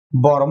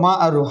বর্মা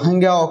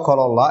রোহিঙ্গা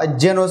অকলল্লা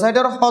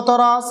জেনোসাইডের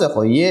খতরা আছে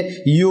কইয়ে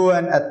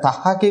ইউএন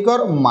তাহাকিকর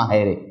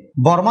মাহেরে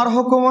বর্মার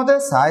হুকুমতে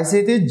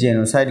চাইচিতি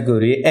জেনোসাইড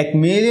করি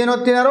 1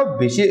 মিলিয়নতকৈ আৰু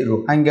বেছি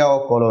রোহিঙ্গা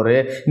অকলরে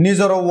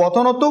নিজের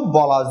ওতনতো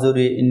বলা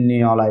জুড়ি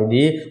নিয়লাই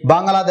দি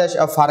বাংলাদেশ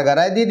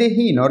ফারগারাই দি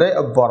হিনরে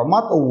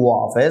বর্মাত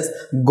ওয়াফেস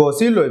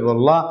গছি লই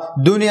বললা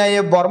দুনিয়ায়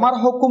বর্মার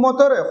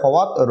হুকুমতরে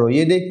হওয়াত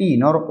রয়ে দে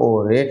হিনর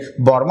ওরে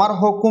বর্মার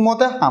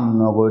হুকুমতে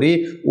হামনগরী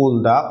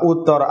উল্টা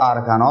উত্তর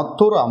আরকানত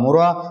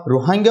তুরামুরা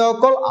রোহিঙ্গা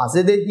অকল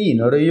আছে দে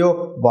হিনরেও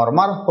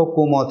বর্মার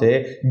হুকুমতে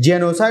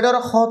জেনোসাইডের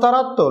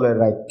খতরাত তলে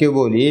রাখকে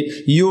বলি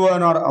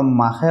ইউএনর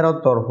মাখের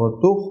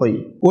তরফতো হই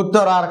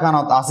উত্তর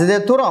আরকানত আছে যে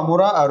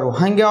তুরামুরা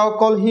রোহিঙ্গা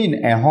অকল হিন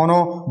এখনো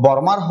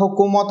বর্মার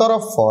হুকুমতর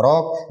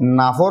ফরক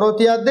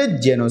নাফরতিয়াদে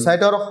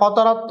জেনোসাইডর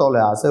খতরাত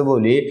তলে আছে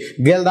বলি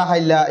গেলদা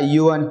হাইলা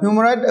ইউএন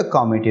হিউম্যান রাইট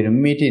কমিটির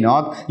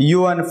মিটিংত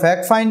ইউএন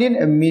ফ্যাক্ট ফাইন্ডিং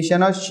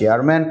মিশনের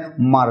চেয়ারম্যান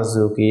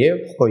মারজুকিয়ে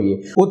হই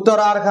উত্তর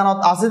আরকানত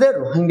আছে যে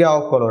রোহিঙ্গা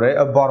অকলরে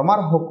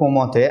বর্মার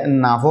হুকুমতে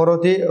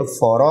নাফরতি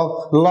ফরক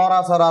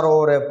লড়াচড়ার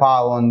ওরে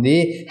পাবন্দি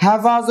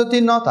হেফাজতি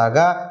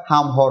নথাকা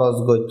হাম হরজ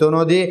গত্য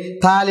নদী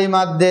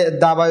তালিমাত দে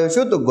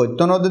দাবায়ুষত গত্য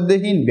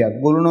নদীহীন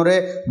ব্যাগগুলোরে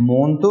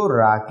মনটো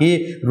রাখি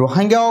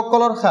রোহিঙ্গা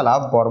অকলর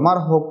খেলাফ বর্মার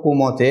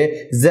হুকুমতে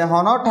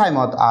যেহন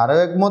টাইমত আরো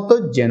একমত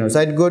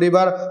জেনোসাইড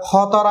গরিবার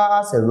খতরা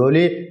আছে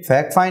বলি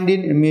ফ্যাক্ট ফাইন্ডিং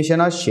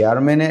মিশনের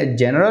চেয়ারম্যানে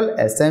জেনারেল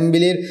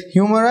অ্যাসেম্বলির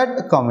হিউম্যান রাইট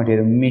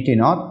কমিটির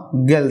মিটিংত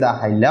গেলদা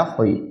হাইলা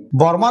হই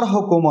বর্মার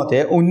হুকুমতে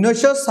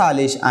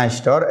 1940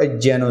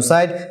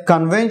 জেনোসাইড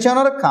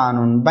কনভেনশনের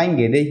কানুন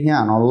ভাঙ্গে দে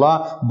হিয়ানল্লা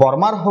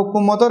বর্মার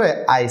হুকুমতরে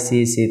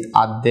আইসিসিত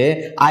আদে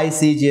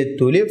আইসিজি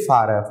তুলি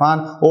ফারেফান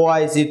ও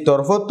আইসি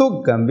তরফতু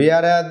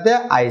গম্বিয়ারে আদে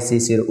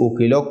আইসিসির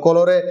উকিল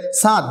কলরে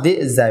সাথ দি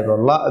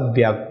যাইবল্লা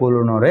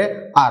ব্যাগপুলনরে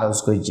আরজ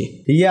কইছে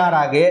ইয়ার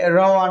আগে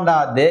রওয়ান্ডা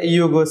দে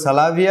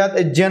ইউগোস্লাভিয়াত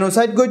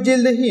জেনোসাইড গজিল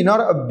দে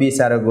হিনর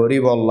বিচার গরি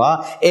বল্লা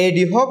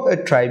এডিহক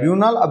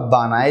ট্রাইব্যুনাল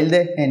বানাইল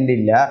দে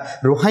হেন্ডিলা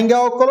রোহিঙ্গা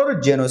অকলর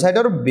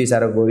জেনোসাইডর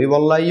বিচার গরি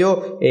বল্লাইও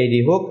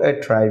এডিহক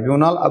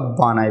ট্রাইব্যুনাল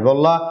বানাই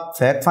বল্লা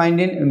ফ্যাক্ট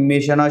ফাইন্ডিং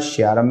মিশনের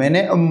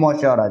চেয়ারম্যানে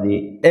মশওয়ারা দি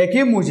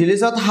একই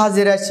মুজলিসত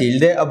হাজিরা ছিল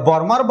দে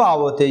বর্মার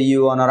বাবতে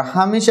ইউএনর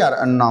হামিশার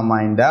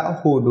নমাইন্দা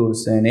হুডু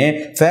সেনে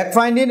ফ্যাক্ট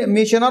ফাইন্ডিং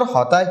মিশনের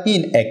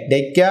হতাহীন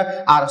একডেক্কা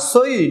আর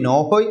সই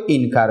হই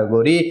ইনকার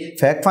করি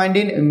ফ্যাক্ট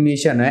ফাইন্ডিং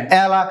মিশনে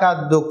এলাকার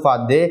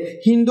দুঃখাদে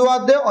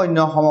হিন্দুয়াদে অন্য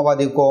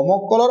সমবাদী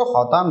কৌমকলর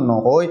হতা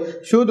নহই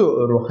শুধু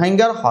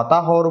রোহিঙ্গার হতা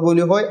হর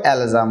বলি হই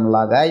এলজাম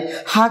লাগাই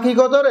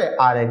হাকিকতরে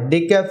আরেক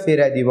দিকে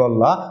ফিরাই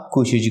দিবল্লা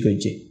কুশিজ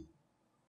করছে।